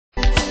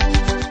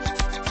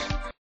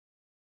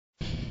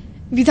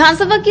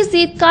विधानसभा के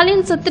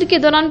शीतकालीन सत्र के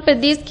दौरान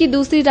प्रदेश की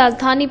दूसरी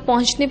राजधानी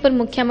पहुंचने पर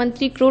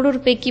मुख्यमंत्री करोड़ों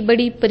रुपए की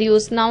बड़ी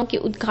परियोजनाओं के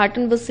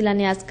उद्घाटन व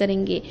शिलान्यास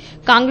करेंगे।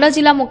 कांगड़ा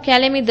जिला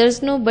मुख्यालय में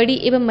दर्जनों बड़ी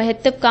एवं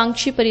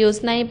महत्वाकांक्षी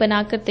परियोजनाएं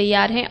बनाकर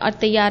तैयार हैं और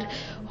तैयार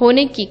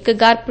होने की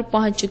कगार पर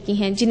पहुंच चुकी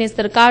हैं, जिन्हें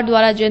सरकार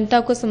द्वारा जनता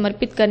को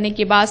समर्पित करने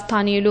के बाद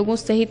स्थानीय लोगों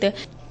सहित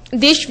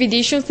देश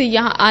विदेशों से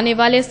यहां आने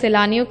वाले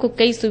सैलानियों को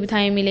कई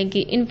सुविधाएं मिलेंगी।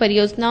 इन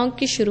परियोजनाओं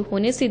के शुरू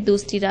होने से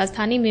दूसरी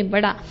राजधानी में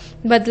बड़ा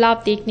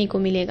बदलाव देखने को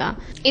मिलेगा।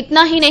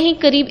 इतना ही नहीं,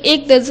 करीब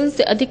 1 दर्जन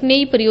से अधिक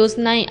नई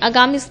परियोजनाएं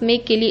आगामी समय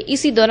के लिए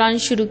इसी दौरान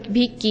शुरू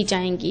भी की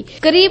जाएंगी।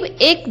 करीब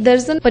 1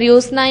 दर्जन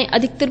परियोजनाएं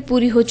अधिकतर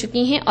पूरी हो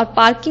चुकी हैं और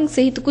पार्किंग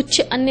सहित कुछ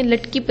अन्य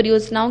लटकी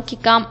परियोजनाओं के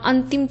काम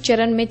अंतिम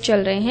चरण में चल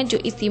रहे हैं, जो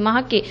इसी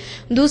माह के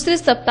दूसरे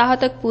सप्ताह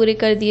तक पूरे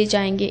कर दिए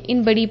जाएंगे।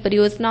 इन बड़ी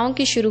परियोजनाओं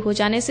के शुरू हो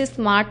जाने से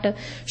स्मार्ट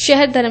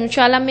शहर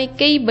धर्मशाला में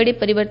कई बड़े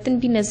परिवर्तन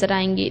भी नजर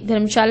आएंगे।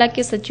 धर्मशाला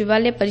के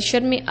सचिवालय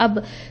परिसर में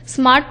अब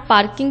स्मार्ट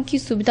पार्किंग की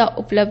सुविधा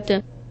उपलब्ध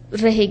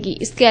रहेगी।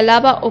 इसके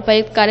अलावा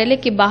उपायुक्त कार्यालय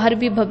के बाहर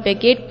भी भव्य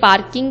गेट,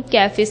 पार्किंग,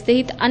 कैफे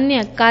सहित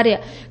अन्य कार्य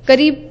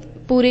करीब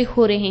पूरे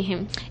हो रहे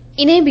हैं।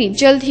 इन्हें भी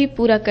जल्द ही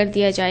पूरा कर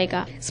दिया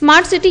जाएगा।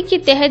 स्मार्ट सिटी के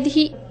तहत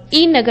ही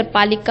ई नगर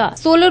पालिका,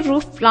 solar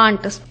roof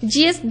plant,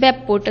 GS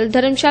web portal,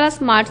 धर्मशाला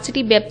स्मार्ट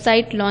सिटी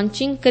वेबसाइट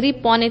लॉन्चिंग,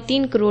 करीब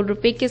 3.25 करोड़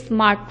रुपए के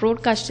स्मार्ट रोड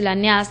का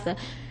शिलान्यास,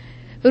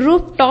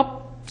 rooftop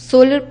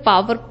solar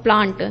power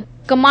plant,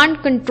 command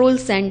control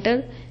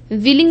centre,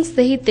 wheeling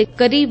सहित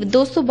करीब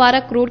 212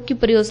 करोड़ की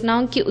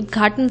परियोजनाओं के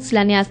उद्घाटन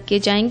शिलान्यास किए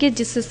जाएंगे,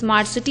 जिससे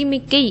स्मार्ट सिटी में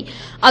कई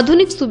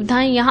आधुनिक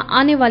सुविधाएं यहां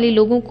आने वाले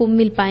लोगों को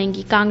मिल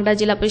पाएंगी। कांगड़ा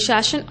जिला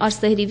प्रशासन और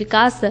शहरी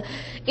विकास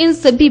इन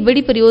सभी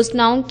बड़ी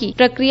परियोजनाओं की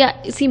प्रक्रिया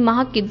इसी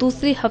माह के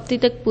दूसरे हफ्ते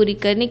तक पूरी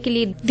करने के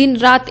लिए दिन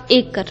रात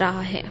एक कर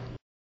रहा है।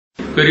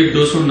 करीब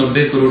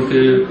 290 करोड़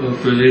के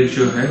प्रोजेक्ट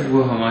जो है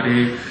वो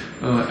हमारे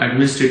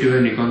एडमिनिस्ट्रेटिव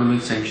एंड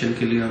इकोनॉमिक सैंक्शन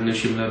के लिए हमने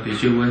शिमला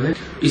भेजे हुए हैं।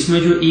 इसमें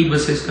जो ई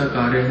बसेस का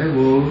कार्य है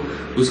वो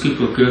उसकी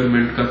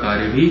प्रोक्योरमेंट का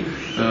कार्य भी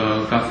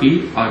काफी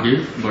आगे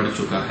बढ़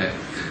चुका है।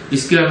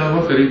 इसके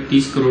अलावा करीब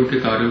 30 करोड़ के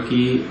कार्यों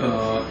की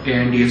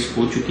ANDS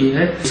हो चुकी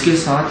है। इसके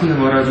साथ ही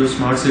हमारा जो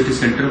स्मार्ट सिटी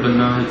सेंटर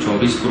बनना है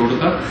 24 करोड़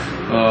का,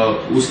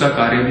 उसका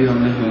कार्य भी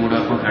हमने हिमोडा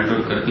को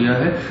हैंडओवर कर दिया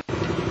है।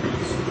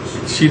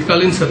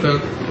 शीतकालीन सत्र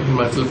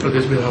हिमाचल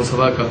प्रदेश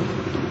विधानसभा का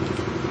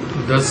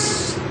 10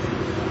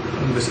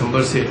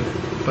 दिसंबर से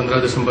 15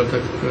 दिसंबर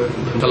तक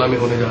धर्मशाला में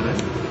होने जा रहा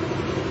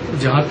है।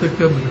 जहां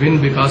तक विभिन्न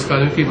विकास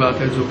कार्यों की बात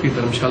है जो कि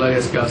धर्मशाला या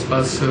इसके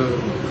आसपास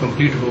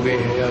कंप्लीट हो गए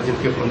हैं या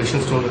जिनके फाउंडेशन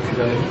स्टोन रखे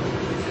जाने हैं,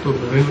 तो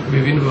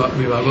विभिन्न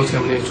विभागों से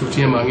हमने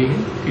सूचियां मांगी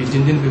हैं कि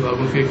जिन जिन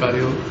विभागों के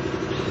कार्यों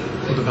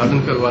उद्घाटन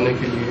करवाने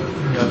के लिए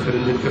या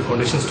फिर जिनके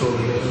फाउंडेशन स्टोन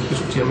हैं उनकी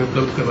सूचियां में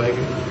उपलब्ध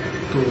करवाएंगे।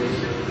 तो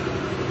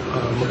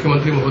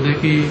मुख्यमंत्री महोदय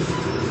की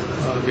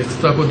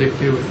व्यस्तता को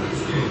देखते हुए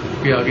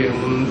के आगे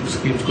हम उन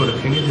स्कीम्स को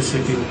रखेंगे जिससे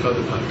कि उनका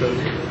उद्घाटन,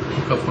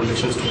 उनका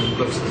फाउंडेशन स्टोन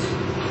उपलब्ध हो।